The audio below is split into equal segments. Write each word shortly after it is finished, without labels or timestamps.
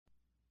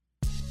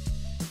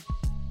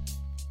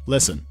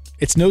Listen,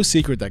 it's no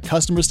secret that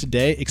customers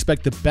today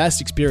expect the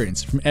best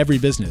experience from every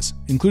business,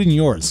 including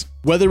yours.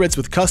 Whether it's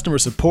with customer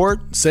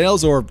support,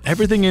 sales, or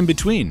everything in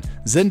between,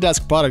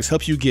 Zendesk products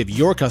help you give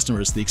your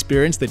customers the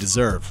experience they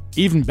deserve.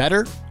 Even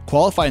better,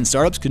 qualifying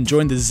startups can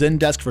join the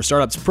Zendesk for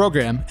Startups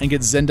program and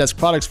get Zendesk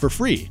products for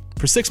free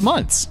for 6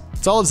 months.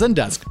 It's all of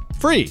Zendesk,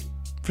 free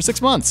for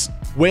 6 months.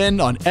 Win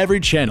on every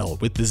channel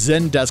with the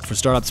Zendesk for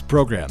Startups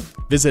program.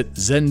 Visit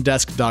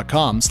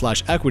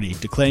zendesk.com/equity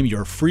to claim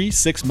your free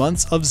 6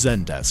 months of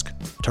Zendesk.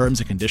 Terms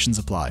and conditions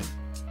apply.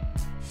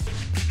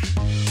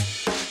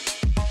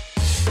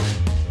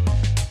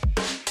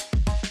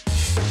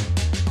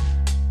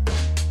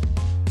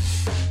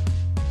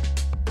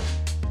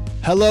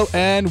 Hello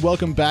and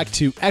welcome back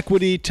to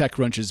Equity,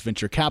 TechCrunch's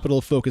venture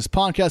capital focused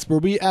podcast, where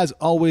we, as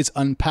always,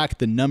 unpack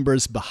the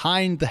numbers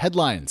behind the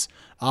headlines.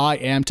 I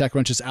am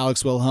TechCrunch's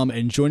Alex Wilhelm,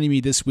 and joining me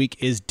this week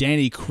is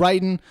Danny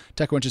Crichton,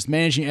 TechCrunch's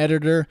managing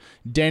editor.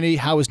 Danny,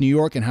 how is New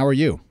York and how are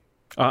you?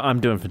 I'm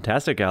doing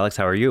fantastic, Alex.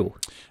 How are you?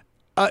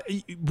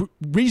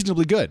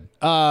 Reasonably good.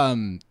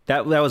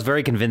 That was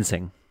very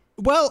convincing.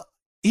 Well,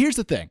 here's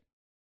the thing.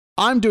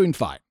 I'm doing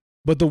fine,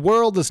 but the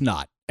world is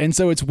not. And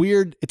so it's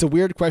weird. It's a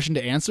weird question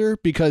to answer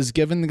because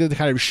given the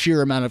kind of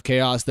sheer amount of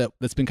chaos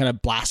that's been kind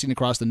of blasting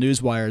across the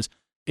news wires,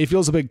 it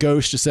feels a bit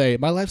gauche to say,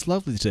 my life's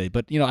lovely today,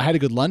 but I had a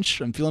good lunch.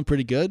 I'm feeling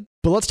pretty good.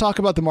 But let's talk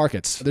about the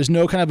markets. There's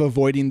no kind of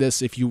avoiding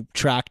this. If you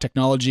track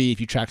technology,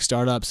 if you track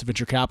startups,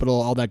 venture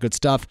capital, all that good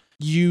stuff,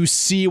 you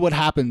see what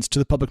happens to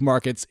the public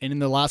markets. And in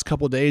the last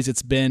couple of days,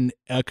 it's been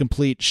a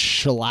complete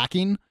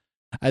shellacking.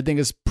 I think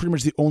is pretty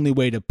much the only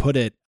way to put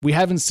it. We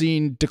haven't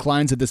seen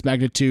declines of this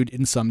magnitude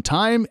in some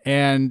time,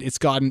 and it's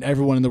gotten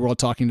everyone in the world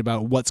talking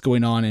about what's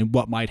going on and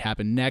what might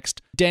happen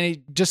next.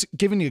 Danny, just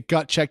giving a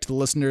gut check to the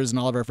listeners and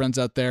all of our friends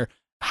out there,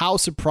 how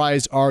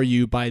surprised are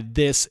you by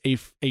this a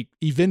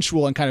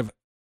eventual and kind of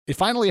it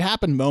finally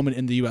happened moment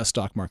in the U.S.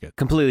 stock market?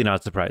 Completely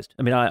not surprised.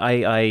 I mean,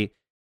 I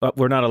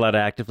we're not allowed to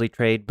actively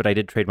trade, but I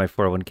did trade my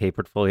 401k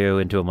portfolio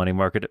into a money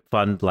market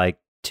fund like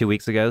 2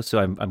 weeks ago, so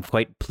I'm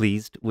quite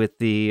pleased with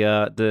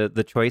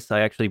the choice.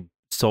 I actually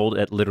sold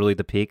at literally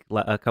the peak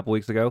a couple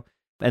weeks ago,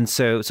 and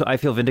so I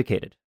feel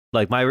vindicated.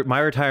 Like my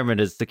retirement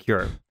is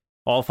secure,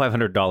 all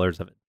 $500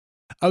 of it.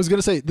 I was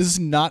gonna say this is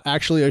not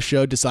actually a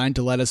show designed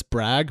to let us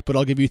brag, but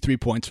I'll give you 3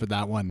 points for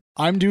that one.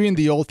 I'm doing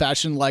the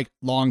old-fashioned like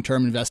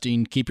long-term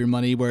investing, keep your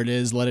money where it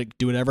is, let it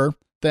do whatever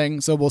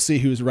thing. So we'll see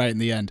who's right in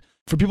the end.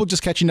 For people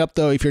just catching up,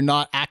 though, if you're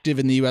not active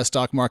in the U.S.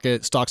 stock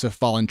market, stocks have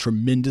fallen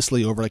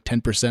tremendously over like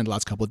 10% the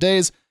last couple of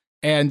days.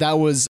 And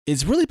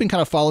it's really been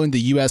kind of following the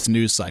U.S.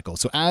 news cycle.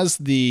 So as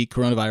the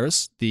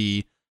coronavirus,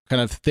 the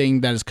kind of thing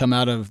that has come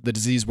out of the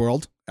disease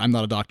world, I'm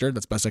not a doctor,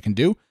 that's the best I can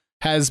do,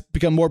 has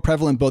become more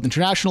prevalent both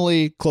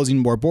internationally, closing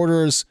more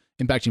borders,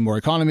 impacting more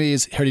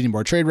economies, hurting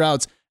more trade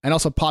routes, and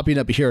also popping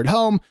up here at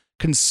home.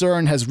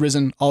 Concern has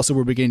risen. Also,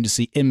 we're beginning to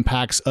see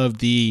impacts of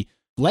the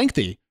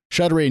lengthy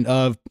shuttering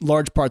of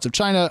large parts of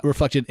China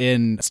reflected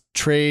in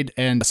trade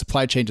and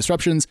supply chain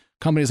disruptions.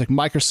 Companies like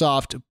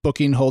Microsoft,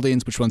 Booking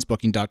Holdings, which runs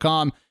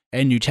Booking.com,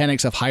 and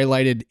Nutanix have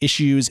highlighted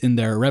issues in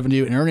their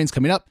revenue and earnings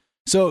coming up.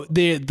 So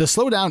the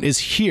slowdown is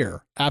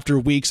here after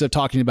weeks of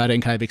talking about it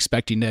and kind of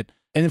expecting it.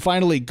 And then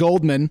finally,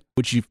 Goldman,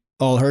 which you've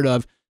all heard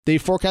of, they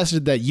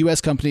forecasted that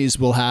U.S. companies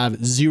will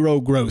have zero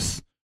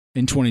growth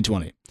in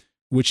 2020,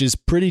 which is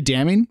pretty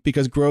damning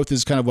because growth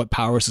is kind of what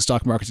powers the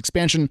stock market's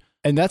expansion.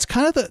 And that's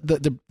kind of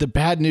the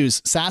bad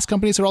news. SaaS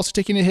companies are also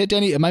taking a hit,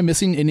 Danny. Am I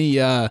missing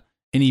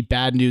any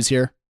bad news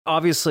here?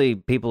 Obviously,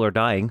 people are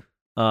dying.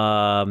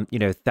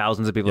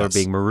 Thousands of people are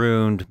being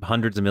marooned.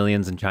 Hundreds of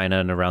millions in China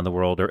and around the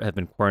world have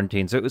been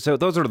quarantined. So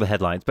those are the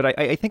headlines. But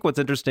I think what's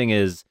interesting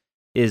is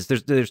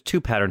there's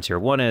two patterns here.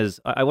 One is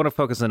I want to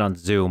focus in on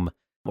Zoom,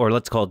 or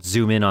let's call it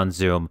zoom in on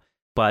Zoom.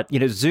 But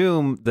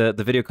Zoom, the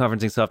video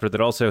conferencing software that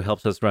also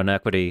helps us run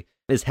equity,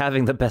 is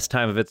having the best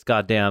time of its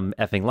goddamn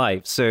effing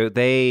life. So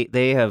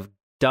they have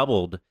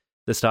doubled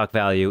the stock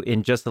value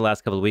in just the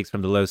last couple of weeks,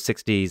 from the low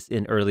 60s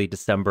in early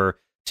December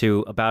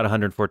to about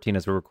 114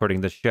 as we're recording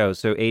this show.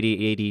 So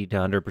 80 to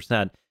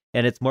 100%.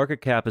 And its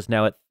market cap is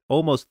now at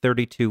almost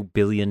 $32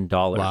 billion.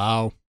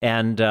 Wow.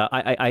 And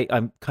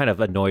I'm kind of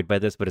annoyed by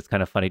this, but it's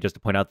kind of funny just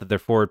to point out that their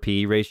forward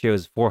PE ratio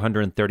is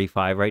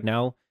 435 right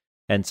now.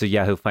 And so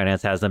Yahoo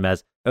Finance has them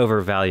as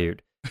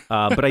overvalued.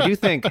 But I do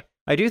think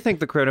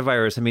the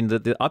coronavirus, I mean,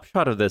 the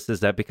upshot of this is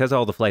that because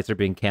all the flights are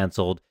being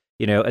canceled,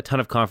 a ton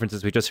of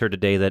conferences. We just heard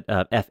today that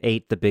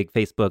F8, the big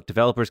Facebook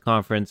developers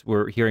conference,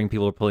 we're hearing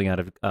people are pulling out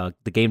of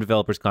the game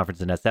developers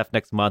conference in SF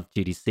next month,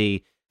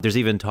 GDC. There's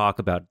even talk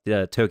about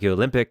the Tokyo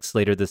Olympics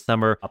later this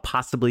summer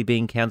possibly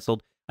being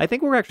canceled. I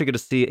think we're actually going to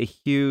see a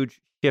huge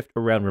shift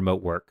around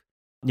remote work.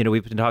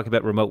 We've been talking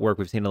about remote work.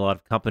 We've seen a lot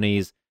of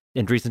companies.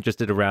 Andreessen just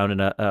did a round in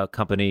a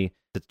company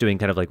that's doing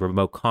kind of like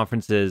remote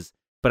conferences.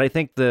 But I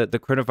think the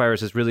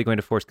coronavirus is really going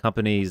to force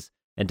companies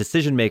and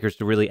decision makers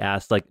to really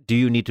ask, like, do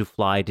you need to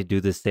fly to do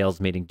this sales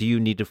meeting? Do you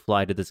need to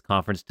fly to this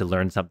conference to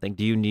learn something?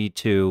 Do you need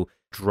to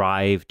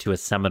drive to a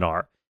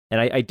seminar? And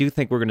I do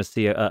think we're going to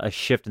see a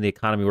shift in the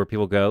economy where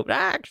people go,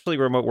 actually,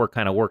 remote work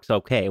kind of works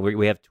okay.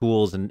 We have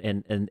tools, and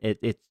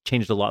it's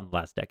changed a lot in the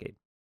last decade.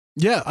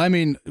 Yeah, I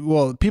mean,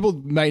 well,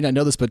 people might not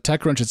know this, but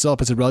TechCrunch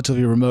itself is a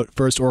relatively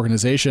remote-first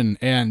organization,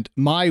 and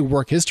my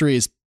work history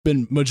has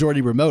been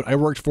majority remote. I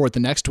worked for The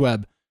Next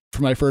Web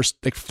for my first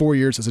 4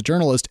 years as a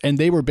journalist, and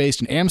they were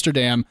based in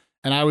Amsterdam,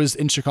 and I was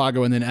in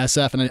Chicago and then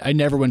SF, and I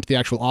never went to the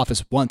actual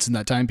office once in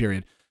that time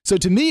period. So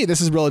to me,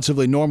 this is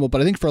relatively normal,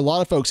 but I think for a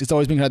lot of folks, it's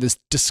always been kind of this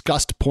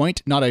discussed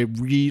point, not a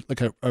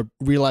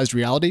realized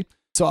reality.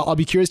 So I'll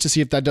be curious to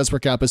see if that does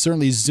work out, but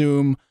certainly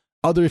Zoom,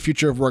 other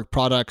future of work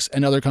products,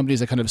 and other companies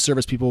that kind of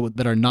service people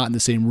that are not in the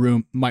same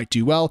room might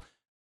do well.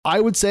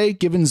 I would say,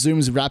 given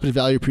Zoom's rapid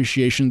value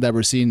appreciation, that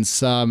we're seeing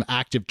some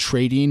active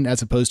trading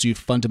as opposed to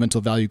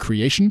fundamental value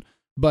creation,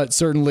 but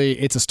certainly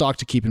it's a stock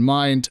to keep in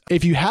mind.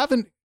 If you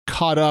haven't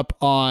caught up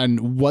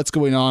on what's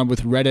going on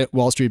with Reddit,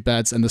 Wall Street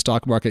Bets, and the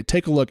stock market,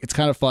 take a look. It's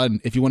kind of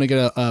fun. If you want to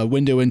get a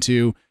window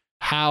into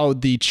how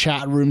the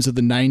chat rooms of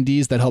the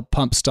 90s that helped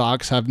pump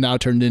stocks have now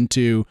turned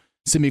into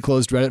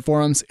semi-closed Reddit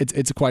forums,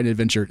 it's quite an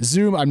adventure.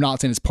 Zoom, I'm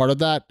not saying it's part of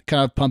that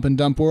kind of pump and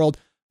dump world,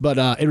 but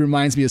it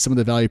reminds me of some of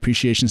the value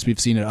appreciations we've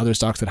seen in other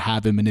stocks that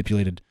have been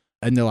manipulated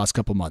in the last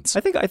couple months.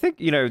 I think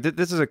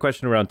this is a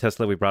question around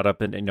Tesla we brought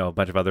up, and a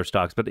bunch of other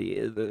stocks. But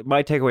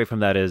my takeaway from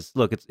that is,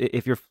 look,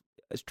 if you're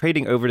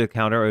trading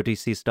over-the-counter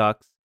OTC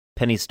stocks,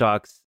 penny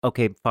stocks,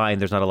 okay, fine.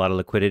 There's not a lot of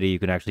liquidity. You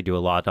can actually do a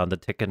lot on the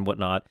tick and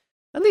whatnot.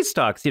 And these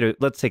stocks,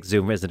 let's take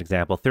Zoom as an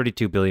example,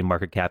 32 billion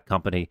market cap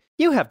company.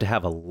 You have to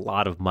have a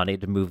lot of money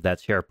to move that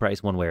share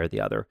price one way or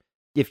the other.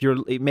 If you're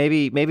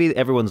maybe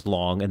everyone's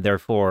long, and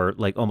therefore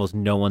almost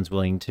no one's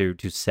willing to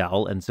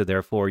sell, and so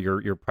therefore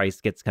your price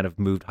gets kind of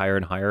moved higher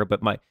and higher.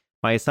 But my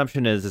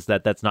assumption is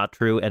that that's not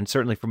true, and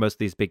certainly for most of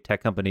these big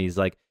tech companies,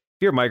 if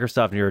you're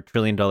Microsoft and you're a $1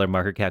 trillion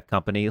market cap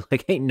company,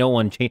 ain't no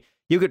one change.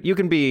 You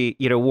can be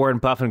Warren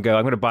Buffett and go,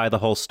 I'm going to buy the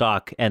whole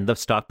stock, and the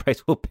stock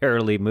price will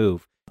barely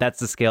move. That's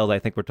the scale that I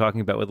think we're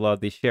talking about with a lot of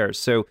these shares.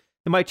 So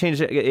it might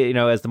change,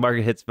 as the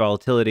market hits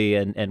volatility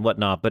and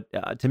whatnot.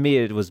 But to me,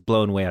 it was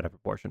blown way out of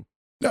proportion.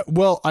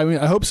 Well, I mean,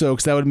 I hope so,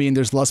 because that would mean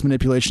there's less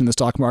manipulation in the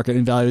stock market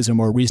and values are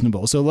more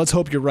reasonable. So let's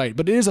hope you're right.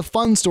 But it is a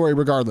fun story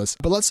regardless.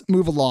 But let's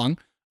move along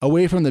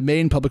away from the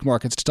main public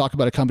markets to talk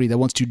about a company that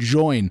wants to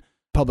join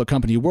public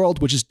company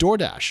world, which is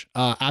DoorDash.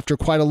 After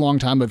quite a long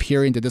time of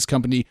hearing that this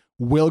company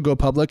will go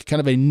public, kind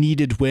of a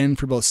needed win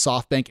for both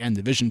SoftBank and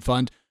the Vision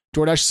Fund,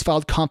 DoorDash has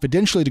filed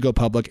confidentially to go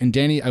public. And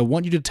Danny, I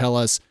want you to tell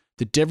us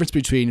the difference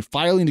between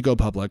filing to go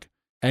public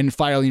and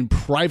filing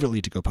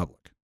privately to go public.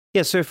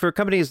 Yeah, so for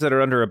companies that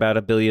are under about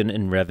 $1 billion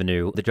in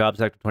revenue, the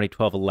Jobs Act of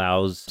 2012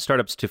 allows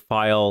startups to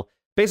file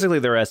basically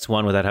their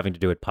S1 without having to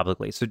do it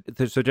publicly. So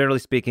generally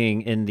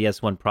speaking, in the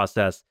S1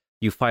 process,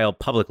 you file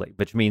publicly,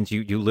 which means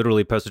you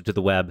literally post it to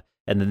the web,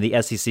 and then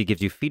the SEC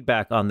gives you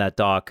feedback on that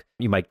doc.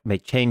 You might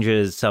make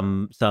changes,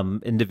 some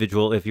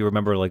individual, if you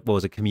remember, what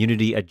was it,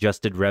 community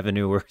adjusted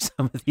revenue, or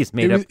some of these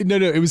made up. No,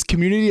 it was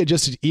community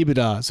adjusted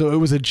EBITDA. So it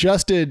was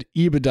adjusted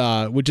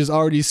EBITDA, which is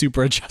already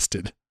super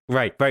adjusted.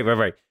 Right.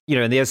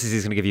 And the SEC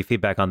is going to give you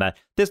feedback on that.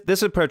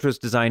 This approach was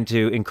designed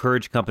to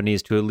encourage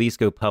companies to at least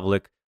go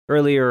public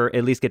earlier,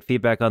 at least get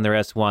feedback on their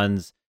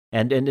S1s,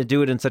 and to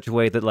do it in such a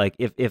way that,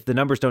 if the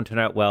numbers don't turn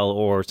out well,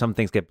 or some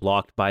things get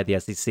blocked by the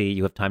SEC,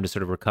 you have time to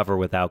sort of recover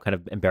without kind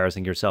of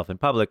embarrassing yourself in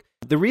public.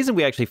 The reason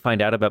we actually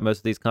find out about most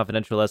of these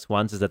confidential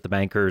S1s is that the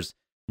bankers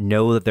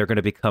know that they're going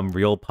to become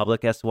real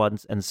public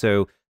S1s, and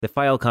so they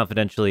file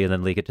confidentially and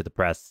then leak it to the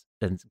press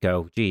and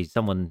go, gee,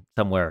 someone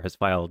somewhere has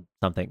filed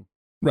something.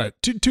 Right.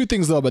 Two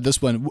things, though, about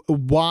this one.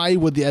 Why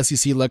would the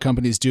SEC let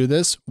companies do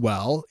this?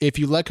 Well, if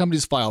you let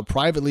companies file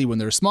privately when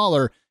they're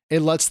smaller,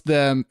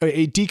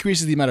 it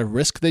decreases the amount of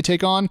risk they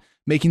take on,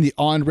 making the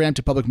on-ramp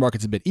to public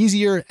markets a bit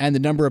easier, and the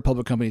number of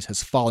public companies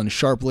has fallen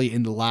sharply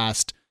in the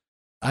last,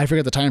 I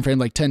forget the time frame,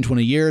 10,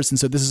 20 years. And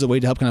so this is a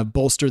way to help kind of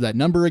bolster that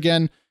number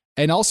again.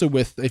 And also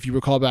if you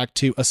recall back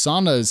to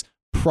Asana's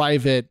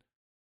private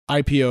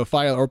IPO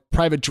file, or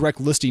private direct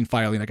listing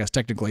filing, I guess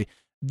technically,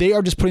 they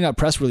are just putting out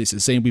press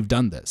releases saying we've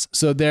done this.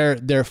 So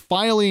they're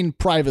filing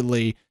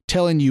privately,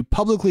 telling you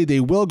publicly they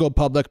will go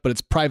public, but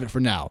it's private for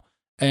now.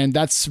 And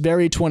that's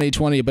very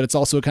 2020, but it's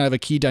also kind of a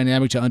key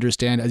dynamic to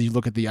understand as you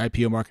look at the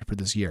IPO market for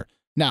this year.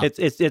 Now,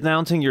 it's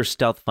announcing your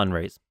stealth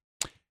fundraise.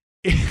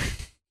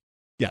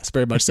 Yes,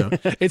 very much so.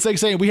 It's like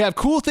saying we have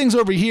cool things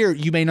over here,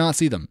 you may not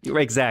see them.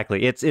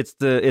 Exactly. It's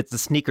the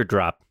sneaker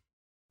drop.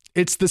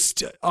 It's the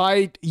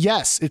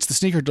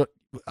sneaker drop.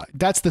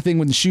 That's the thing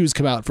when the shoes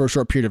come out for a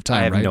short period of time,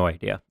 I have right? no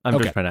idea. I'm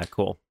just trying to act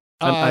cool.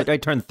 I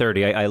turned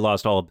 30. I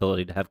lost all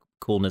ability to have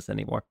coolness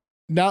anymore.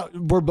 Now,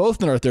 we're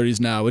both in our 30s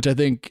now, which I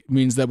think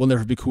means that we'll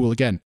never be cool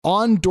again.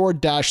 On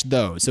DoorDash,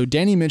 though, so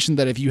Danny mentioned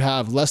that if you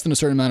have less than a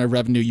certain amount of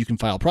revenue, you can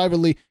file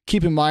privately.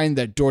 Keep in mind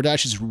that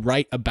DoorDash is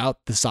right about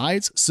the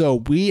size. So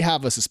we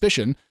have a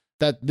suspicion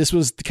that this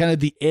was kind of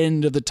the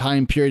end of the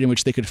time period in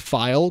which they could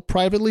file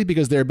privately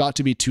because they're about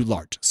to be too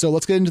large. So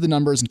let's get into the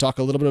numbers and talk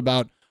a little bit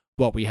about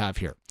what we have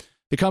here.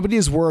 The company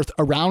is worth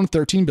around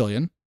 $13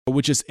 billion.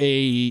 which is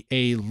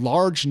a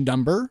large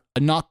number,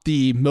 not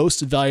the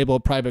most valuable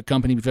private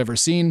company we've ever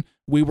seen.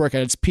 WeWork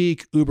at its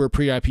peak, Uber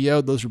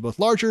pre-IPO, those were both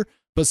larger,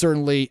 but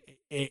certainly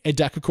a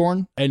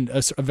decacorn and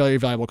a very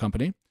valuable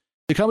company.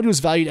 The company was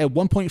valued at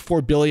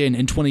 $1.4 billion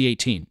in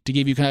 2018 to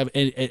give you kind of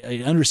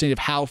an understanding of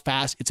how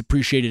fast it's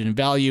appreciated in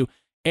value.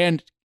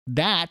 And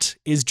that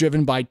is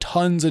driven by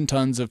tons and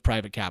tons of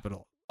private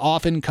capital,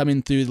 often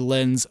coming through the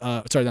lens,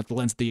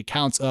 the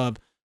accounts of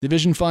the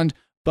Vision Fund,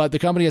 but the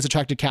company has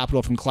attracted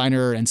capital from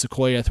Kleiner and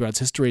Sequoia throughout its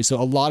history.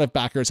 So a lot of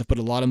backers have put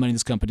a lot of money in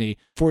this company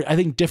for, I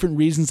think, different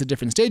reasons at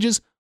different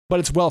stages, but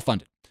it's well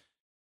funded.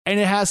 And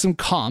it has some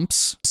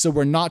comps. So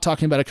we're not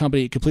talking about a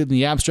company completely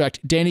in the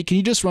abstract. Danny, can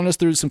you just run us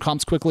through some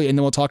comps quickly, and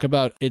then we'll talk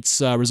about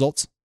its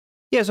results?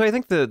 Yeah, so I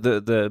think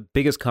the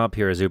biggest comp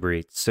here is Uber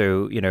Eats.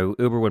 So,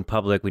 Uber went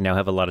public. We now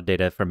have a lot of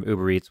data from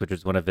Uber Eats, which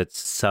is one of its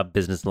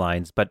sub-business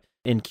lines. But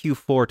in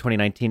Q4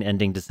 2019,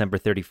 ending December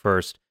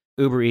 31st,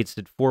 Uber Eats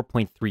did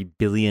 $4.3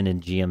 billion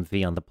in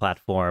GMV on the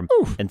platform.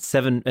 Oof.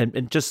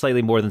 and just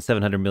slightly more than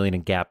 $700 million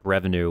in GAAP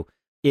revenue.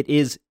 It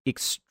is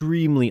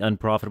extremely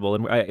unprofitable.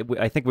 And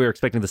I think we were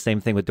expecting the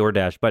same thing with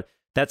DoorDash, but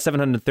that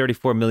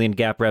 $734 million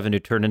GAAP revenue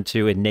turned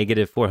into a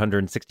negative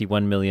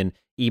 $461 million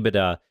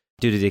EBITDA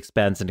due to the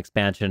expense and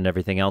expansion and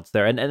everything else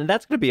there. And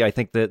that's going to be, I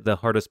think, the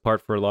hardest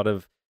part for a lot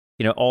of,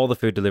 all the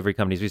food delivery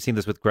companies. We've seen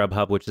this with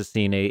Grubhub, which has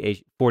seen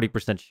a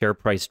 40% share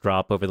price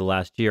drop over the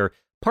last year,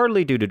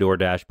 partly due to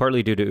DoorDash,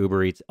 partly due to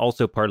Uber Eats,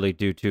 also partly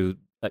due to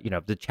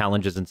the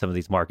challenges in some of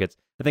these markets.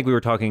 I think we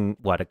were talking,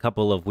 a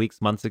couple of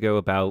months ago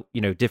about,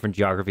 different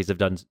geographies have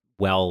done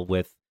well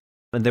with,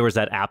 and there was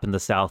that app in the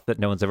South that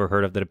no one's ever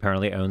heard of that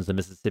apparently owns the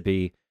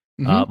Mississippi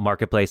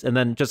marketplace. And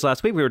then just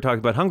last week, we were talking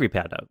about Hungry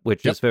Panda,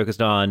 which is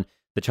focused on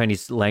the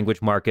Chinese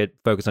language market,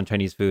 focused on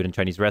Chinese food and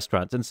Chinese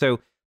restaurants. And so,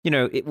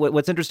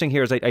 what's interesting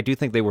here is I do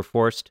think they were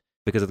forced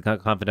because of the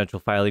confidential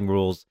filing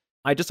rules.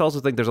 I just also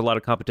think there's a lot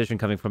of competition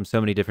coming from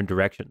so many different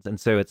directions. And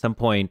so at some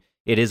point,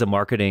 it is a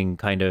marketing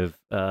kind of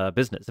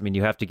business. I mean,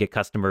 you have to get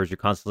customers. You're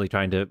constantly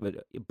trying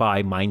to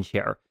buy mind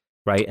share,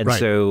 right? And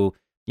so,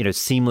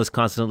 Seamless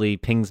constantly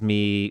pings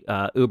me.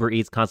 Uber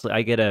Eats constantly.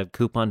 I get a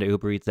coupon to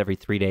Uber Eats every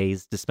 3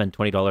 days to spend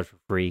 $20 for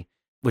free,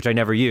 which I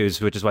never use,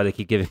 which is why they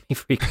keep giving me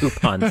free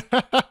coupons.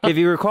 If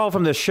you recall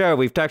from the show,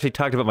 we've actually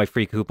talked about my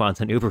free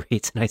coupons on Uber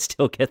Eats, and I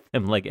still get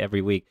them like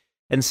every week.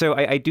 And so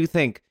I do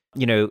think,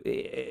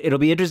 it'll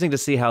be interesting to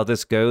see how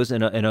this goes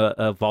in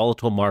a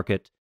volatile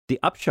market. The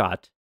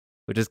upshot,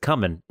 which is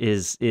coming,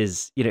 is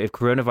if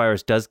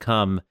coronavirus does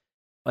come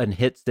and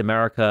hits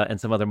America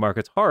and some other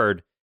markets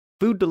hard,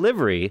 food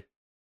delivery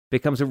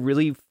becomes a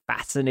really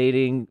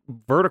fascinating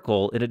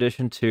vertical in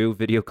addition to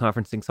video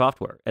conferencing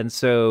software. And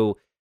so,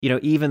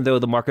 even though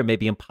the market may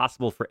be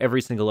impossible for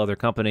every single other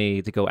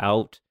company to go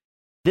out,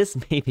 this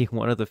may be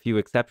one of the few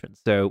exceptions.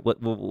 So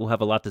we'll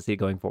have a lot to see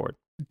going forward.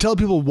 Tell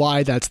people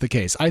why that's the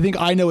case. I think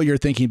I know what you're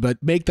thinking, but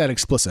make that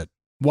explicit.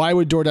 Why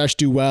would DoorDash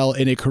do well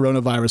in a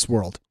coronavirus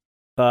world?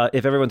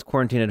 If everyone's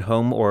quarantined at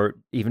home, or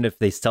even if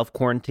they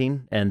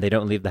self-quarantine and they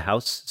don't leave the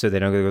house, so they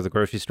don't go to the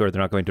grocery store, they're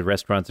not going to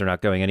restaurants, they're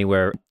not going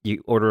anywhere.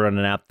 You order on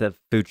an app, the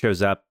food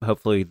shows up.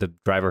 Hopefully the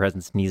driver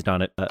hasn't sneezed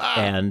on it.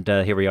 And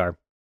here we are.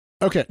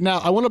 Okay, now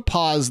I want to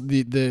pause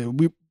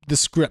the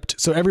script.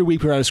 So every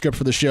week we write a script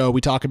for the show.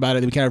 We talk about it,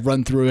 and we kind of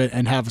run through it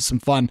and have some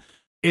fun.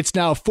 It's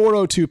now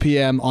 4:02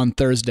 p.m. on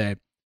Thursday.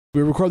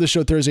 We record the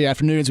show Thursday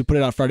afternoons. We put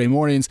it out Friday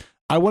mornings.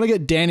 I want to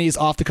get Danny's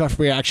off-the-cuff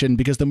reaction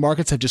because the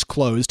markets have just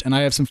closed, and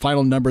I have some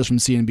final numbers from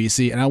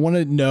CNBC, and I want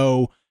to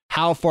know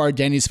how far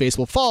Danny's face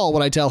will fall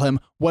when I tell him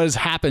what has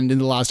happened in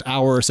the last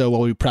hour or so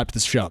while we prepped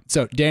this show.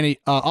 So, Danny,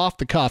 off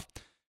the cuff,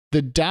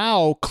 the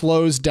Dow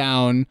closed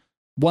down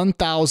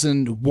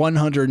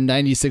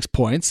 1,196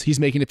 points. He's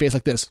making a face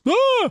like this.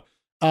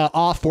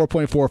 Off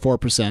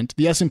 4.44%.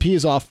 The S&P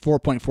is off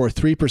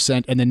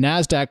 4.43%, and the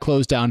NASDAQ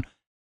closed down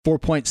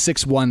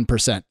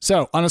 4.61%.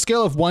 So on a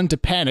scale of 1 to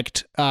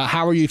panicked,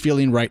 how are you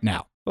feeling right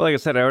now? Well, like I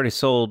said, I already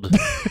sold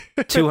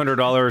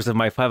 $200 of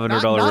my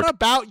 $500. Not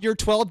about your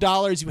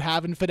 $12 you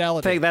have in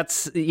Fidelity. I think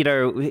that's,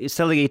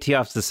 selling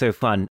ETFs is so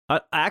fun.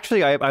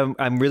 Actually,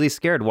 I'm really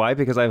scared. Why?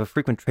 Because I have a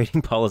frequent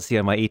trading policy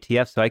on my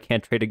ETFs, so I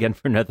can't trade again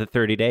for another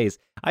 30 days.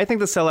 I think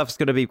the sell-off is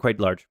going to be quite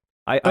large.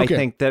 I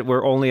think that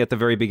we're only at the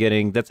very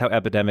beginning. That's how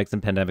epidemics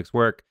and pandemics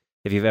work.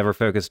 If you've ever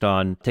focused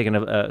on taking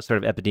a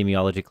sort of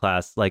epidemiology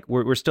class, like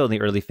we're still in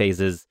the early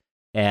phases,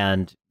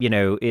 and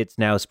it's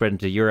now spread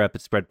into Europe.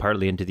 It's spread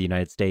partly into the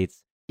United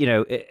States.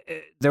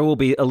 There will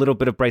be a little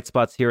bit of bright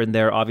spots here and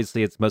there.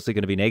 Obviously, it's mostly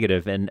going to be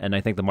negative, and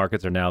I think the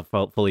markets are now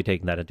fully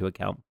taking that into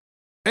account.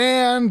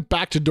 And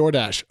back to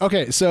DoorDash.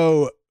 Okay,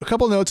 so a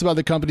couple notes about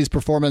the company's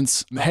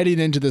performance heading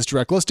into this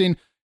direct listing.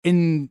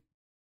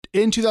 In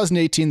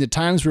 2018, the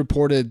Times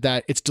reported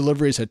that its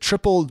deliveries had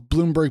tripled.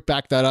 Bloomberg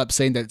backed that up,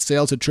 saying that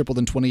sales had tripled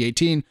in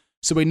 2018.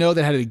 So we know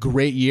they had a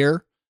great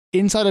year.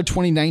 Inside of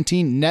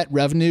 2019, net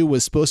revenue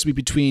was supposed to be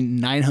between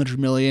 $900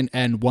 million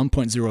and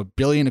 $1.0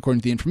 billion, according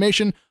to the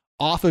information,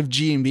 off of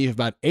GMV of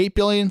about $8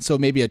 billion. So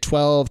maybe a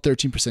 12,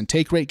 13%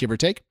 take rate, give or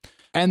take.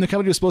 And the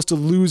company was supposed to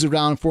lose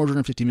around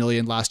 450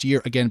 million last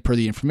year, again, per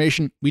the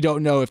information. We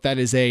don't know if that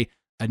is a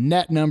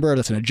net number,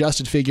 that's an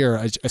adjusted figure,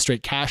 a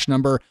straight cash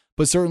number,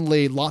 but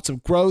certainly lots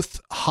of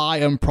growth,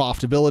 high on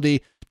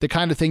profitability, the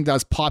kind of thing that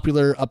was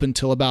popular up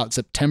until about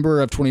September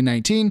of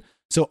 2019.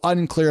 So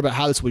unclear about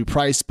how this will be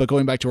priced, but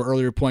going back to our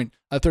earlier point,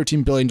 a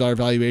 $13 billion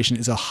valuation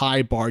is a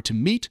high bar to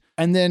meet.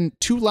 And then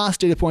two last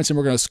data points, and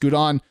we're going to scoot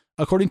on.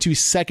 According to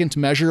Second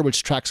Measure,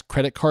 which tracks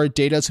credit card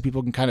data so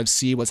people can kind of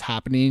see what's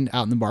happening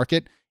out in the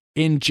market,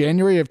 in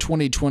January of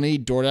 2020,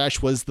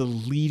 DoorDash was the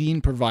leading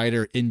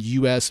provider in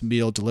US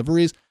meal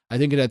deliveries. I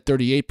think it had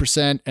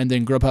 38%, and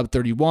then Grubhub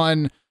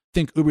 31%. I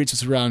think Uber Eats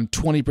was around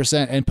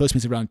 20%, and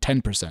Postmates around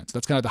 10%. So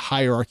that's kind of the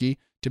hierarchy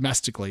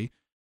domestically.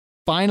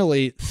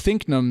 Finally,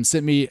 Thinknum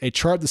sent me a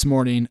chart this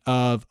morning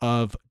of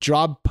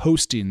job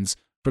postings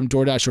from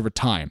DoorDash over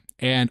time.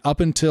 And up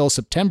until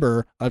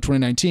September of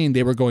 2019,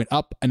 they were going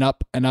up and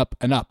up and up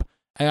and up.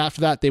 And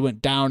after that, they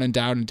went down and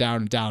down and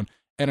down and down,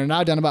 and are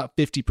now down about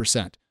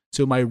 50%.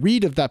 So my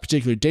read of that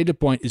particular data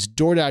point is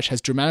DoorDash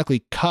has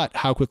dramatically cut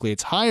how quickly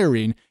it's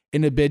hiring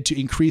in a bid to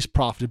increase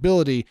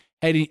profitability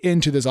heading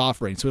into this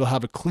offering. So it'll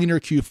have a cleaner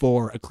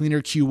Q4, a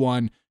cleaner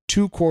Q1,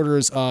 2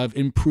 quarters of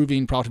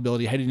improving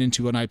profitability heading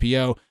into an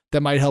IPO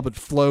that might help it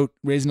float,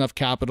 raise enough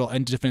capital,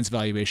 and defend its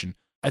valuation.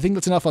 I think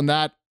that's enough on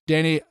that,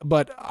 Danny,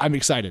 but I'm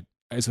excited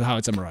as to how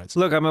it's summarized.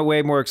 Look, I'm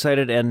way more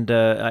excited, and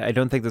I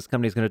don't think this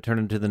company is going to turn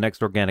into the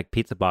next organic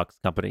pizza box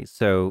company,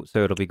 so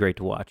it'll be great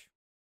to watch.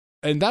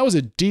 And that was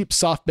a deep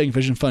SoftBank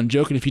Vision Fund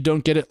joke, and if you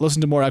don't get it,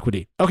 listen to More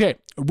Equity. Okay,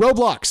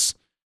 Roblox.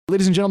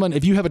 Ladies and gentlemen,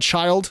 if you have a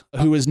child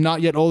who is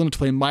not yet old enough to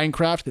play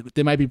Minecraft,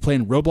 they might be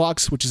playing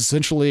Roblox, which is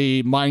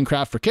essentially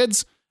Minecraft for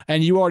kids.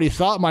 And you already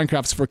thought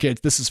Minecraft's for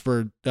kids. This is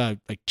for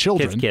like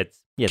children. Kids.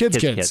 Yes,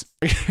 kids.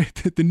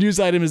 The news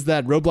item is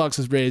that Roblox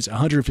has raised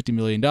 $150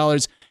 million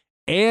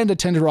and a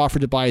tender offer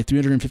to buy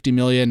 $350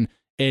 million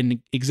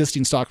in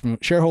existing stock from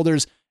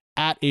shareholders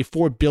at a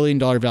 $4 billion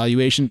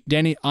valuation.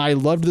 Danny, I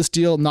loved this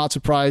deal. Not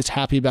surprised.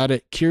 Happy about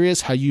it.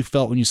 Curious how you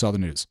felt when you saw the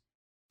news.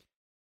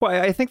 Well,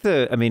 I think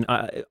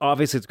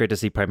obviously it's great to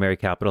see primary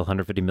capital,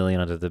 $150 million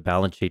under the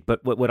balance sheet.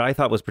 But what I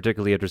thought was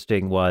particularly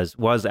interesting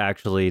was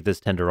actually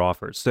this tender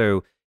offer.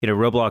 So,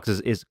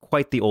 Roblox is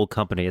quite the old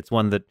company. It's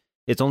one that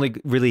it's only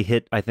really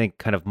hit, I think,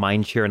 kind of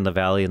mind share in the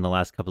Valley in the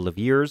last couple of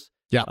years.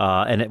 Yeah.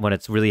 When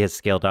it's really has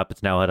scaled up,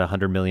 it's now at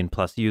 100 million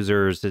plus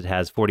users. It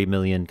has 40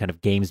 million kind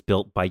of games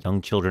built by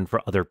young children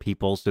for other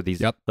people. So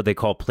these, what they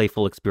call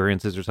playful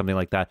experiences or something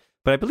like that.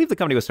 But I believe the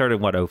company was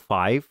started in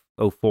 05,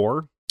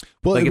 04?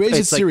 Well, it raised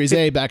its Series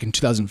A back in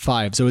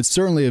 2005, so it's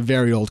certainly a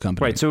very old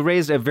company. Right, so it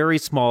raised a very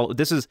small,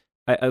 this is,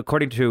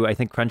 according to, I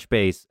think,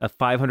 Crunchbase, a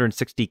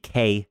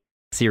 $560K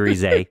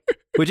Series A,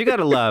 which you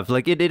gotta love.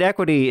 Like, it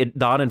equity,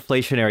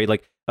 non-inflationary,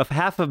 like a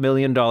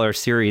 $500,000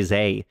 Series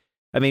A.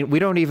 I mean, we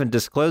don't even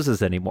disclose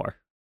this anymore,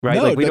 right?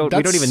 No, like, we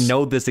don't even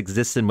know this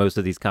exists in most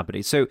of these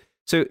companies. So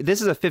this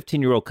is a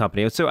 15-year-old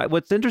company. So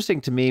what's interesting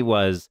to me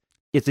was,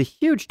 it's a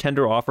huge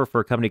tender offer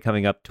for a company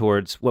coming up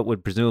towards what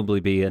would presumably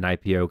be an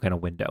IPO kind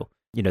of window.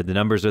 The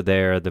numbers are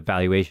there, the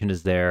valuation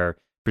is there,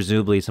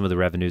 presumably some of the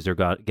revenues are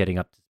getting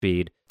up to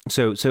speed.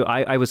 So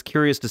I was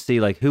curious to see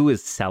like who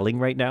is selling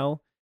right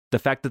now. The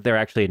fact that they're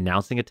actually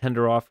announcing a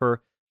tender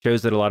offer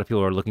shows that a lot of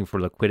people are looking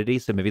for liquidity.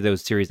 So maybe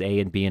those Series A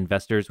and B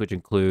investors, which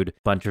include a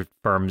bunch of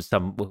firms,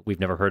 some we've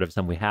never heard of,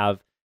 some we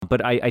have.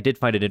 But I did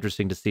find it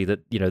interesting to see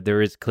that,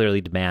 there is clearly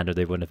demand or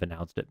they wouldn't have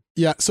announced it.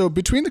 Yeah, so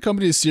between the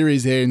company's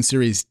Series A and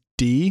Series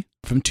D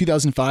from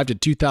 2005 to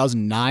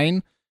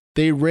 2009,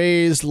 they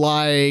raised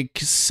like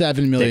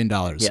 $7 million.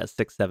 Yeah,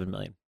 6-7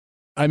 million.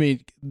 I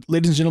mean,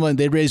 ladies and gentlemen,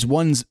 they raised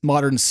one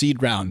modern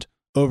seed round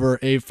over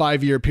a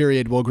 5-year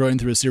period while growing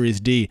through a Series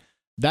D.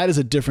 That is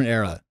a different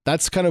era.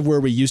 That's kind of where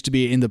we used to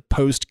be in the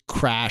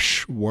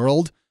post-crash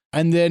world.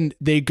 And then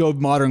they go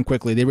modern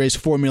quickly. They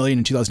raised $4 million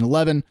in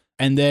 2011.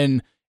 And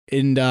then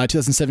in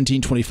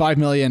 2017, $25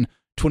 million.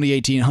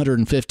 2018,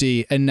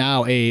 150, and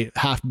now a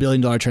 $500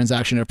 million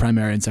transaction of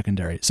primary and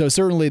secondary. So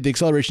certainly the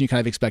acceleration you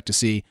kind of expect to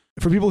see.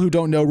 For people who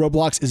don't know,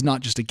 Roblox is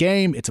not just a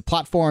game, it's a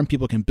platform.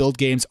 People can build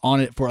games on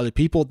it for other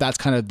people. That's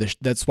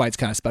why it's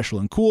kind of special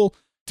and cool.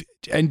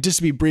 And just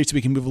to be brief so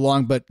we can move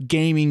along, but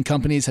gaming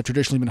companies have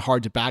traditionally been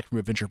hard to back from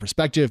a venture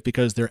perspective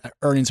because their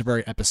earnings are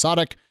very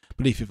episodic.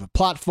 But if you have a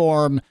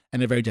platform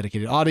and a very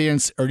dedicated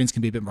audience, earnings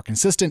can be a bit more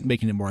consistent,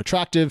 making it more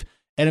attractive.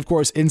 And of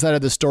course, inside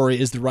of the story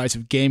is the rise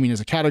of gaming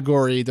as a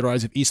category, the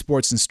rise of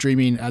esports and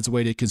streaming as a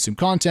way to consume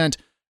content.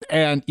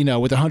 And,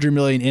 with 100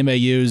 million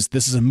MAUs,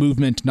 this is a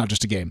movement, not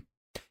just a game.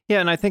 Yeah,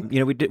 and I think,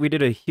 we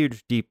did a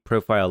huge deep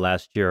profile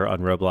last year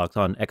on Roblox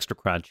on Extra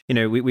Crunch.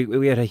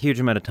 We had a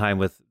huge amount of time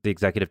with the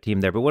executive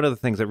team there. But one of the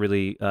things that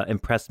really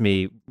impressed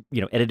me,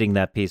 editing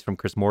that piece from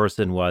Chris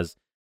Morrison was,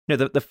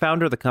 the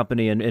founder of the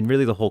company and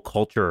really the whole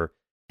culture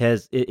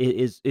is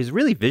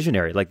really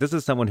visionary. Like, this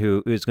is someone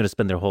who is going to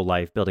spend their whole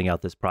life building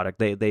out this product.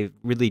 They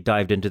really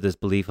dived into this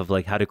belief of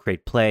like how to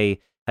create play,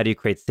 how do you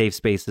create safe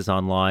spaces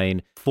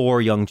online for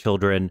young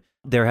children.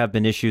 There have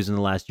been issues in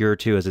the last year or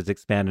two as it's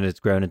expanded, it's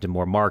grown into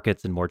more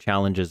markets and more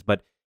challenges.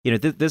 But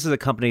This is a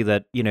company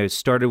that,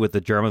 started with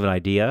the germ of an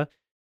idea,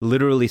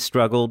 literally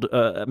struggled,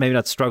 maybe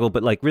not struggled,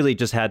 but like really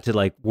just had to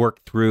like work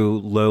through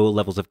low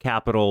levels of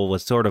capital,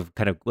 was sort of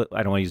kind of,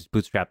 I don't want to use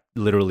bootstrap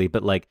literally,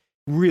 but like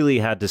really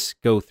had to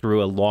go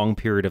through a long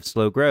period of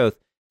slow growth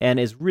and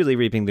is really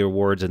reaping the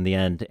rewards in the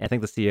end. I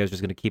think the CEO is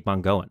just going to keep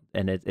on going.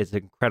 And it's an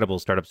incredible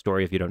startup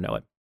story if you don't know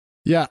it.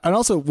 Yeah, and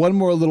also one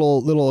more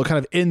little kind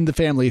of in the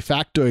family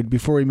factoid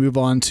before we move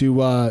on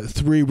to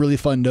 3 really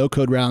fun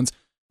no-code rounds.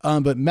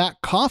 But Matt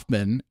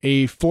Kaufman,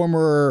 a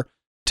former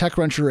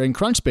TechCruncher and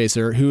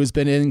Crunchbaser, who has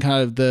been in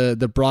kind of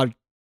the broad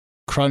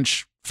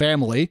Crunch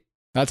family,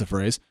 that's a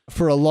phrase,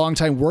 for a long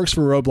time, works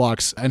for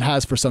Roblox and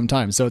has for some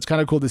time. So it's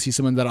kind of cool to see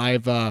someone that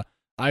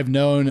I've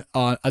known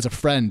as a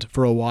friend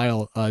for a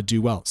while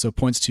do well. So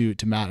points to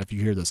Matt if you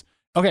hear this.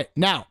 Okay,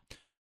 now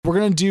we're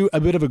going to do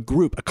a bit of a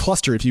group, a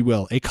cluster, if you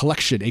will, a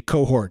collection, a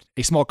cohort,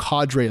 a small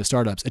cadre of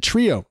startups, a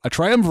trio, a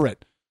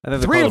triumvirate. I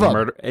think 3 of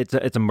them.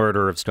 It's a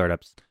murder of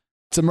startups.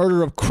 It's a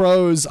murder of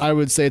crows. I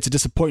would say it's a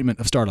disappointment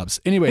of startups.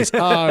 Anyways.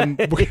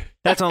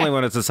 That's only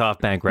when it's a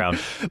SoftBank round.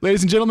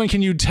 Ladies and gentlemen,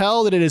 can you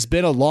tell that it has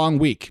been a long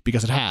week?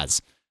 Because it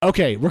has.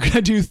 Okay, we're going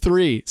to do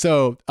 3.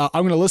 So I'm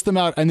going to list them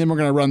out and then we're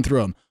going to run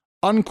through them.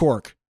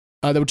 Unqork,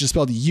 which is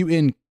spelled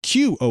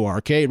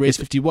UNQORK, raised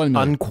 51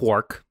 million.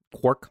 Unqork.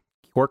 Quark.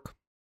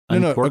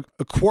 No,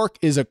 a quark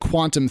is a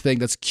quantum thing.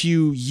 That's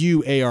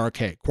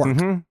QUARK. Quark.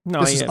 Mm-hmm.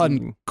 This is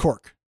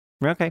Unqork.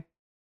 Okay.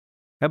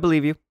 I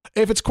believe you.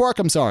 If it's Quark,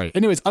 I'm sorry.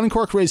 Anyways,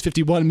 Unqork raised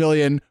 51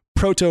 million.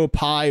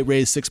 ProtoPie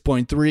raised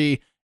 6.3.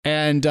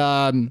 And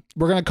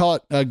we're going to call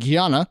it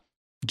Gyana,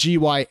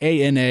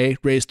 GYANA,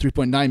 raised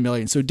 3.9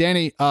 million. So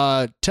Danny,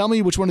 tell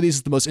me which one of these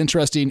is the most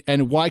interesting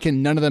and why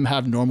can none of them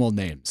have normal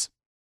names?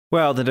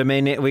 Well, the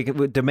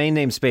domain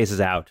name space is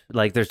out.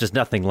 Like, there's just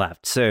nothing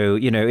left. So,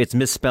 it's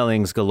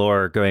misspellings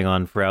galore going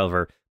on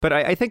forever. But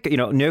I think,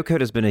 no code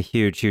has been a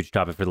huge, huge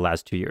topic for the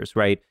last 2 years,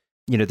 right?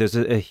 There's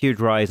a huge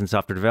rise in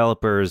software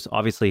developers.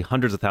 Obviously,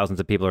 hundreds of thousands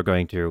of people are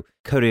going to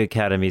coding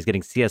academies,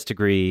 getting CS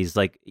degrees,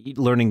 like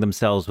learning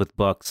themselves with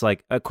books,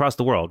 like across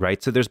the world,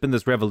 right? So there's been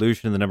this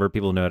revolution in the number of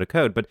people who know how to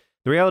code. But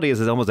the reality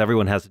is almost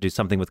everyone has to do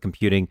something with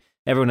computing.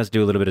 Everyone has to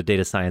do a little bit of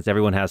data science.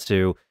 Everyone has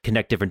to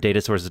connect different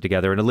data sources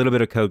together. And a little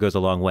bit of code goes a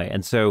long way.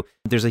 And so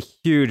there's a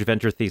huge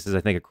venture thesis,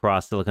 I think,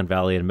 across Silicon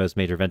Valley and most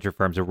major venture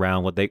firms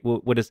around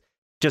what is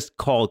just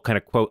called kind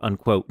of quote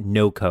unquote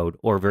no code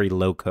or very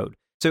low code.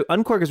 So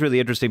Unqork is really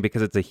interesting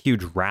because it's a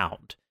huge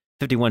round,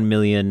 51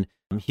 million,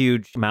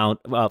 huge amount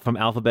from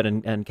Alphabet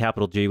and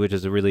Capital G, which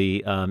is a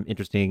really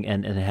interesting,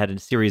 and it had a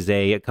Series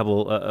A,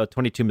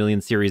 22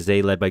 million Series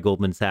A led by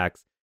Goldman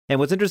Sachs. And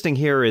what's interesting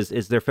here is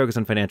their focus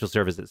on financial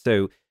services.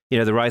 So,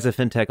 the rise of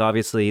fintech,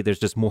 obviously, there's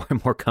just more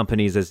and more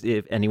companies, as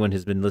if anyone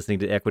has been listening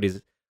to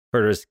Equities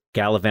heard us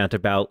gallivant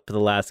about for the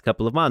last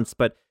couple of months.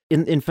 But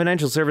in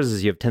financial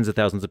services, you have tens of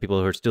thousands of people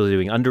who are still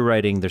doing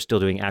underwriting. They're still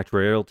doing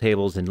actuarial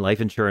tables and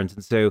life insurance.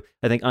 And so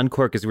I think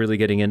Unqork is really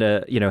getting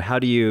into, how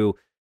do you,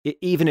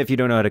 even if you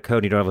don't know how to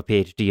code, you don't have a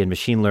PhD in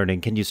machine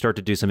learning, can you start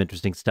to do some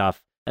interesting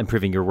stuff,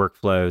 improving your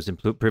workflows,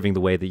 improving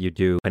the way that you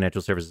do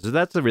financial services? So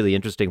that's a really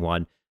interesting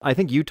one. I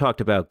think you talked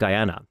about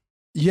Gyana.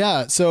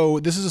 Yeah, so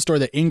this is a story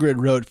that Ingrid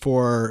wrote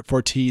for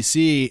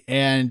TC,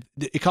 and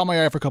it caught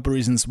my eye for a couple of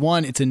reasons.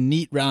 One, it's a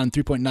neat round,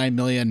 3.9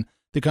 million.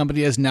 The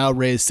company has now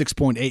raised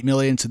 6.8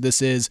 million, so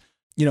this is,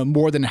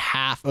 more than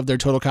half of their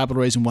total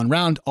capital raised in one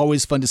round.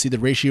 Always fun to see the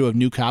ratio of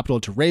new capital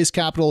to raised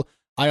capital.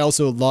 I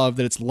also love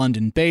that it's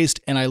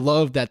London-based, and I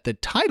love that the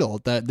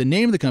title, the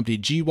name of the company,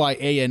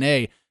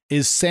 GYANA,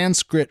 is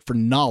Sanskrit for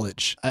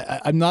knowledge.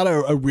 I'm not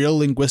a real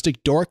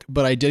linguistic dork,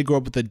 but I did grow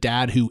up with a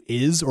dad who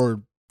is,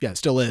 or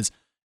still is.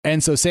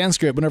 And so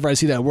Sanskrit, whenever I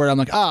see that word, I'm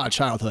like,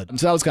 childhood.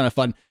 So that was kind of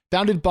fun.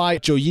 Founded by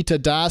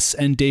Joyita Das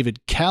and David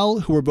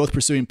Kell, who were both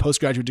pursuing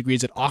postgraduate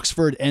degrees at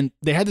Oxford. And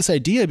they had this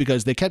idea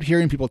because they kept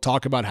hearing people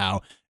talk about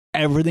how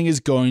everything is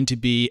going to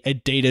be a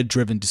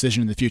data-driven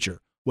decision in the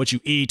future. What you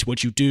eat,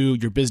 what you do,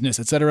 your business,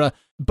 etc.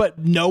 But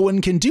no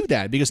one can do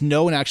that because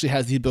no one actually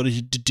has the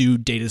ability to do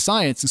data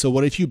science. And so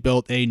what if you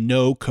built a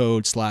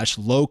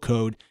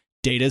no-code/low-code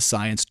data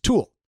science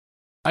tool?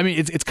 I mean,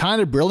 it's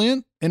kind of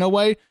brilliant in a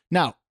way.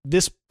 Now,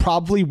 this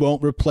probably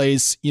won't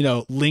replace,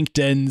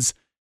 LinkedIn's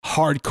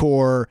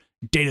hardcore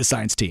data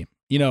science team.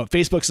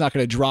 Facebook's not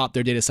going to drop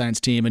their data science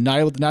team, and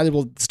neither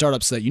will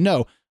startups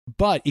that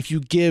But if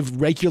you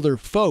give regular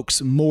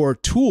folks more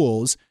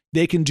tools,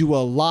 they can do a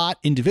lot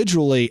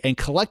individually, and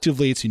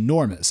collectively it's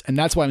enormous. And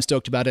that's why I'm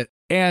stoked about it.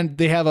 And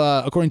they have,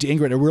 according to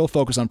Ingrid, a real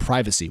focus on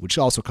privacy, which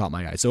also caught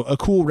my eye. So a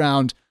cool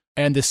round.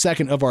 And the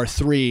second of our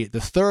 3,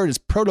 the third is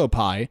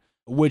ProtoPie,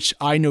 which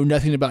I know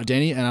nothing about,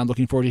 Danny, and I'm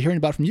looking forward to hearing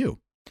about from you.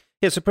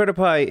 Yeah, so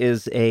ProtoPie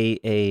is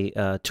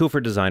a tool for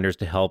designers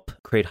to help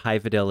create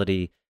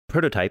high-fidelity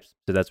prototypes.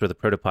 So that's where the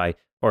ProtoPie,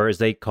 or as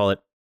they call it,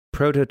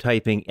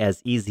 prototyping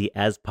as easy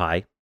as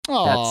pie.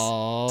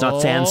 It's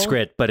not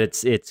Sanskrit, but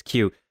it's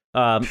cute.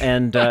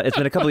 And it's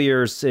been a couple of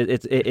years.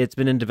 It's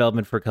been in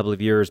development for a couple of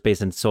years,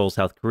 based in Seoul,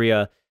 South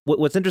Korea.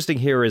 What's interesting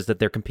here is that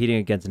they're competing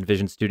against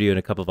InVision Studio and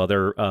a couple of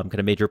other kind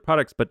of major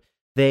products, but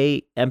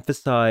they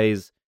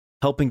emphasize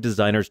helping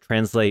designers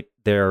translate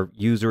their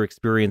user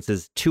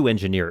experiences to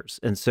engineers.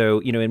 And so,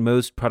 in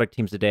most product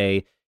teams today,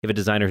 you have a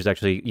designer who's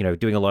actually,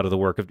 doing a lot of the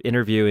work of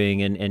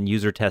interviewing and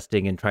user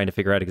testing and trying to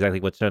figure out exactly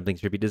what something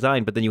should be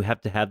designed. But then you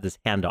have to have this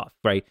handoff,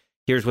 right?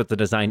 Here's what the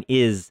design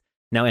is.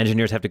 Now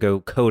engineers have to go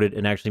code it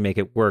and actually make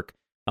it work.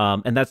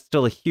 And that's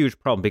still a huge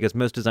problem because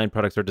most design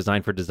products are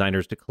designed for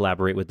designers to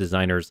collaborate with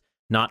designers,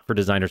 not for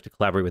designers to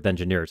collaborate with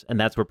engineers. And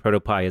that's where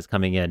Protopie is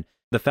coming in.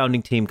 The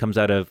founding team comes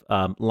out of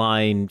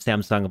Line,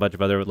 Samsung, a bunch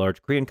of other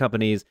large Korean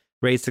companies,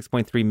 raised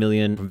 6.3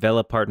 million from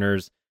Vela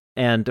Partners.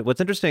 And what's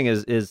interesting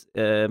is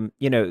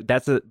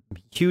that's a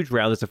huge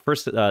round. It's the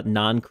first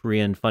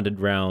non-Korean funded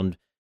round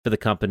for the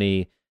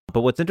company.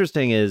 But what's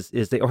interesting is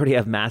they already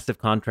have massive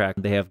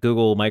contract. They have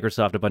Google,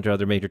 Microsoft, a bunch of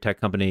other major tech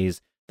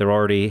companies. They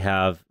already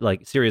have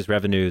like serious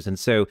revenues. And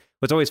so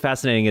what's always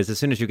fascinating is as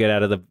soon as you get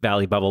out of the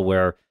Valley bubble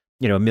where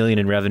 $1 million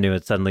in revenue,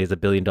 it suddenly is a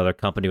 $1 billion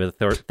company with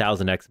a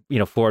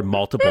 1,000x, forward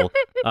multiple.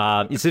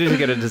 As soon as you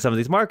get into some of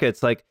these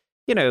markets,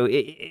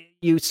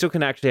 you still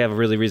can actually have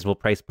really reasonable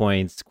price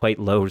points, quite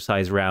low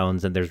size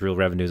rounds, and there's real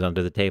revenues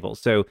under the table.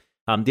 So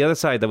the other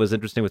side that was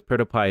interesting with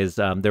Protopie is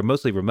they're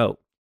mostly remote.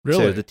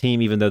 Really? So the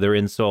team, even though they're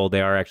in Seoul,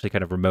 they are actually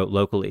kind of remote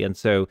locally. And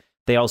so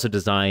they also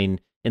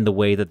design in the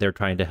way that they're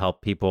trying to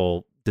help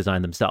people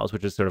design themselves,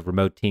 which is sort of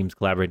remote teams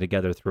collaborating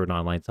together through an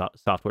online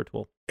software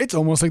tool. It's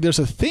almost like there's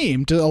a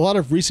theme to a lot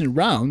of recent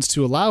rounds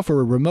to allow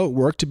for remote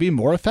work to be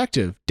more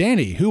effective.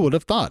 Danny, who would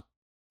have thought?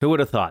 Who would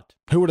have thought?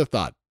 Who would have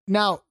thought?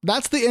 Now,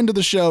 that's the end of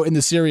the show in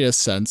the serious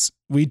sense.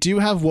 We do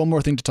have one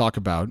more thing to talk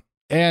about,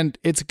 and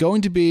it's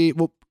going to be,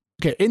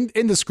 okay,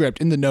 in the script,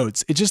 in the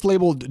notes, it's just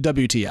labeled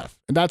WTF,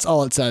 and that's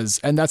all it says,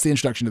 and that's the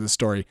introduction to the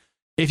story.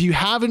 If you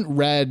haven't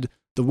read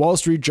the Wall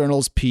Street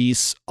Journal's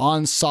piece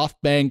on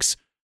SoftBank's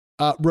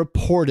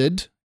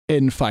reported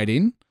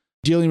infighting,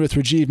 dealing with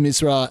Rajiv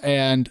Misra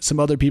and some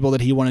other people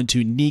that he wanted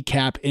to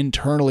kneecap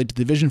internally to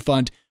the Vision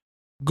Fund,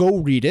 go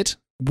read it.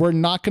 We're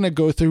not going to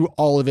go through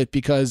all of it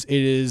because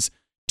it is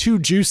too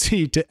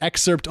juicy to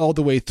excerpt all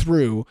the way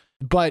through.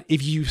 But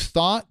if you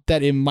thought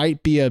that it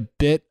might be a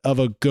bit of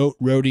a goat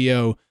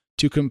rodeo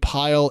to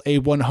compile a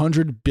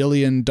 $100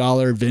 billion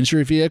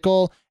venture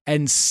vehicle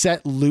and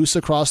set loose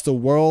across the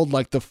world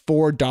like the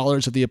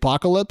 $4 of the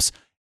apocalypse,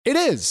 it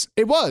is.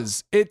 It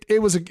was.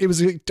 It was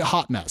a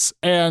hot mess.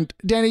 And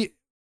Danny,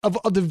 of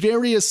the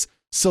various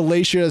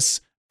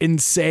salacious,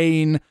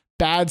 insane,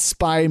 bad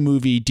spy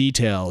movie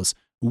details,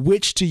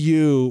 which to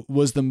you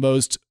was the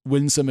most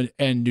winsome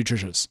and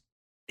nutritious?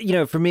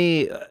 For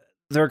me,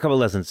 there are a couple of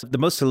lessons. The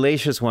most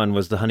salacious one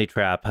was the honey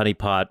trap, honey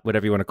pot,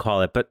 whatever you want to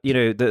call it. But,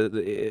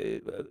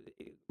 the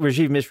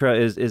Rajiv Misra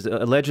is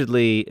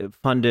allegedly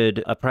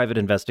funded a private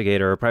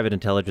investigator, a private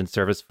intelligence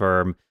service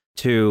firm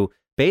to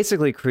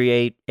basically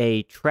create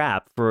a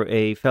trap for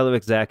a fellow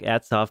exec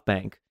at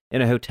SoftBank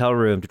in a hotel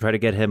room to try to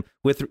get him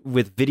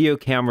with video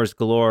cameras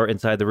galore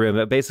inside the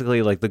room.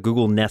 Basically like the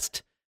Google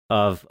Nest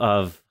of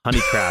honey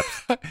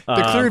traps. The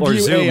Clearview or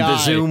Zoom, AI. The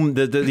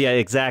Zoom, yeah,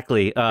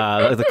 exactly.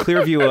 The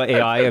Clearview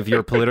AI of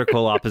your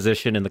political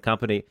opposition in the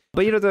company.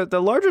 But,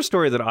 the larger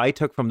story that I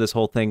took from this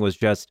whole thing was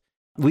just,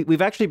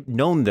 we've actually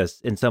known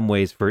this in some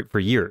ways for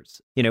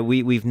years.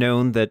 We've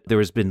known that there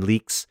has been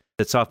leaks,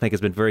 that SoftBank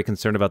has been very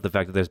concerned about the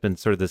fact that there's been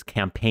sort of this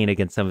campaign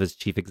against some of its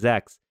chief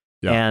execs.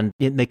 Yeah. And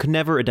they could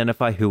never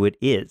identify who it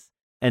is.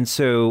 And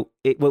so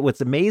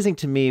what's amazing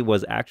to me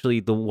was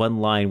actually the one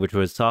line, which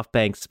was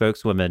SoftBank's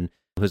spokeswoman,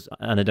 who's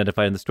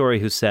unidentified in the story,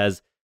 who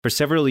says, "For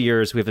several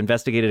years, we have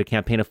investigated a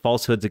campaign of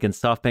falsehoods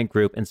against SoftBank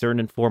Group and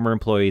certain former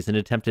employees in an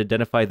attempt to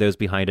identify those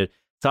behind it.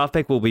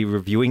 SoftBank will be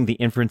reviewing the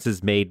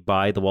inferences made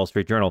by the Wall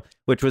Street Journal,"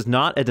 which was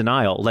not a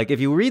denial. Like, if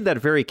you read that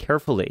very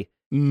carefully,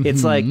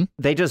 it's like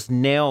they just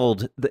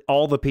nailed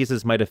all the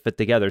pieces might have fit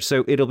together.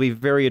 So it'll be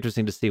very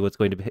interesting to see what's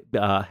going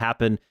to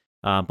happen,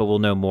 but we'll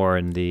know more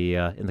in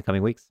the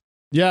coming weeks.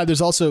 Yeah,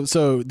 there's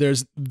also,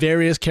 there's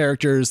various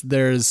characters,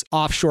 there's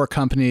offshore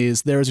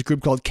companies, there's a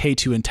group called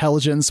K2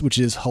 Intelligence, which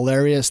is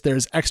hilarious.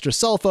 There's extra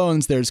cell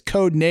phones, there's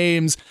code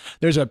names,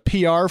 there's a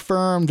PR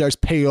firm, there's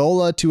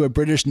payola to a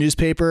British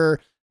newspaper,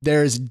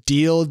 there's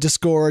Deal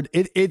Discord.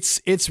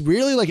 It's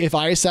really like if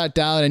I sat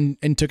down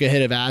and took a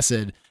hit of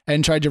acid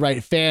and tried to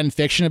write fan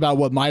fiction about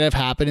what might have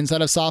happened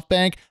inside of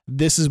SoftBank,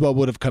 this is what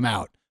would have come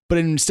out. But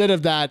instead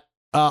of that,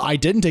 I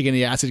didn't take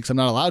any acid because I'm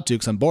not allowed to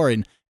because I'm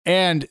boring.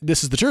 And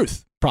this is the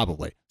truth,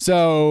 probably.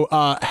 So,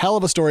 hell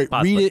of a story.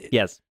 Possibly. Read it.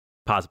 Yes,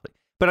 possibly.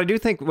 But I do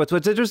think what's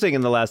interesting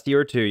in the last year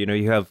or two,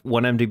 you have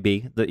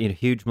 1MDB, the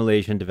huge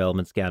Malaysian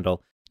development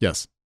scandal.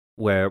 Yes.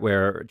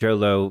 Where Joe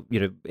Low,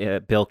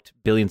 bilked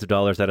billions of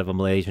dollars out of a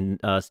Malaysian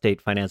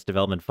state finance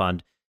development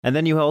fund. And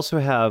then you also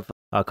have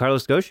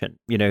Carlos Ghosn,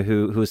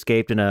 who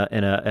escaped in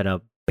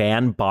a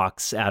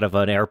bandbox out of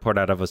an airport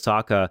out of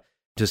Osaka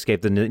to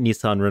escape the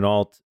Nissan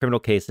Renault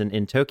criminal case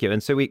in Tokyo.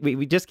 And so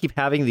we just keep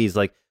having these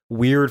like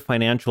weird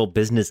financial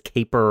business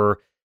caper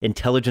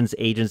intelligence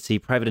agency,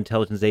 private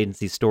intelligence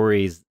agency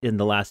stories in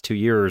the last 2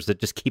 years that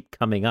just keep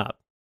coming up.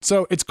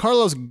 So it's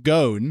Carlos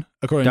Ghosn,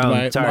 according to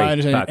my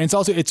understanding.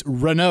 And it's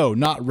Renault,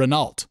 not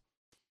Renault.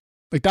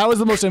 Like that was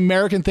the most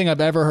American thing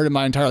I've ever heard in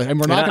my entire life. And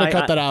we're not going to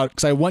cut that out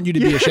because I want you to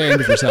be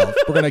ashamed of yourself.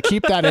 We're going to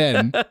keep that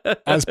in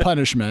as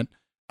punishment.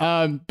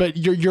 But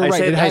you're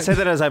right. I say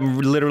that as I'm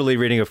literally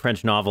reading a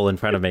French novel in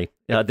front of me.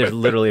 There's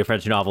literally a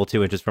French novel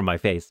 2 inches from my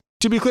face.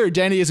 To be clear,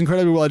 Danny is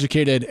incredibly well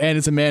educated and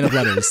is a man of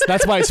letters.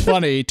 That's why it's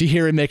funny to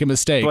hear him make a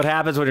mistake. What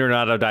happens when you're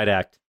an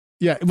autodidact?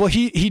 Yeah, well,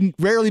 he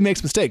rarely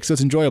makes mistakes, so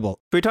it's enjoyable.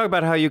 Can we talk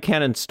about how you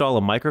can't install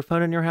a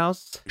microphone in your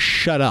house?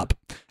 Shut up.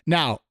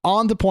 Now,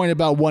 on the point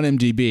about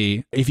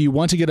 1MDB, if you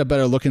want to get a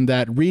better look in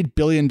that, read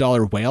Billion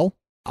Dollar Whale.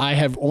 I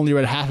have only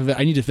read half of it.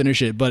 I need to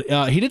finish it, but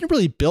he didn't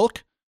really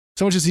bilk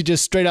so much as he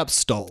just straight up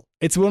stole.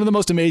 It's one of the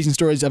most amazing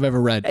stories I've ever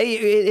read.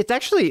 It's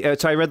actually,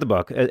 so I read the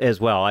book as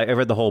well. I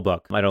read the whole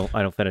book. I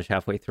don't finish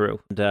halfway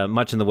through. And,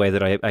 much in the way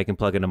that I can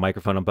plug in a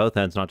microphone on both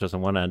ends, not just on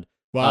one end.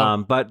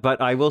 Wow.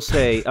 But I will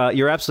say,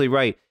 you're absolutely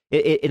right.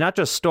 It not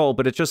just stole,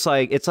 but it's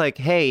like,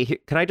 hey,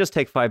 can I just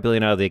take $5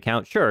 billion out of the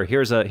account? Sure.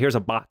 Here's a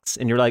box,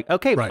 and you're like,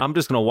 okay, right. I'm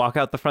just gonna walk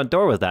out the front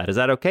door with that. Is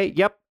that okay?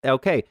 Yep.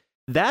 Okay.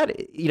 That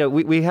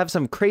we have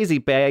some crazy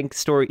bank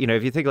story.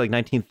 If you think like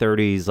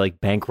 1930s, like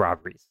bank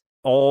robberies,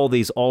 all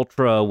these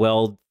ultra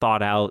well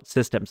thought out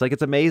systems. Like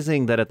it's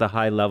amazing that at the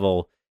high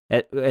level,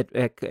 at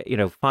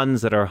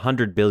funds that are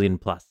 100 billion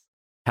plus,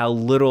 how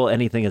little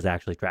anything is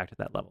actually tracked at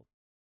that level.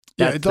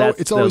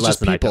 It's always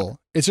just people.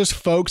 It's just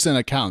folks and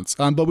accounts.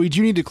 But we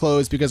do need to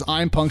close because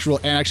I'm punctual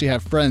and actually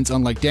have friends,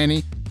 unlike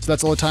Danny. So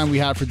that's all the time we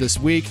have for this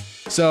week.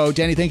 So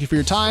Danny, thank you for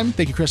your time.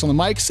 Thank you, Chris, on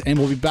the mics, and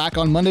we'll be back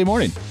on Monday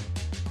morning.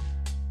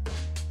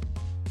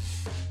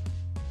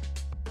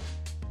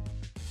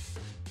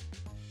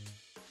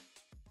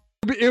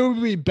 It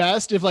would be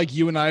best if like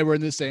you and I were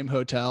in the same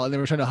hotel and they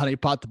were trying to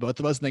honeypot the both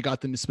of us and they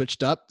got them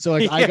switched up. So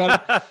like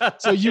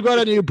so you got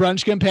a new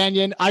brunch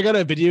companion. I got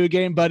a video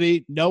game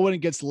buddy. No one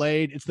gets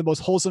laid. It's the most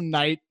wholesome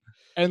night.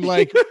 And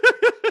like,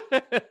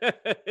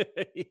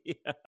 yeah.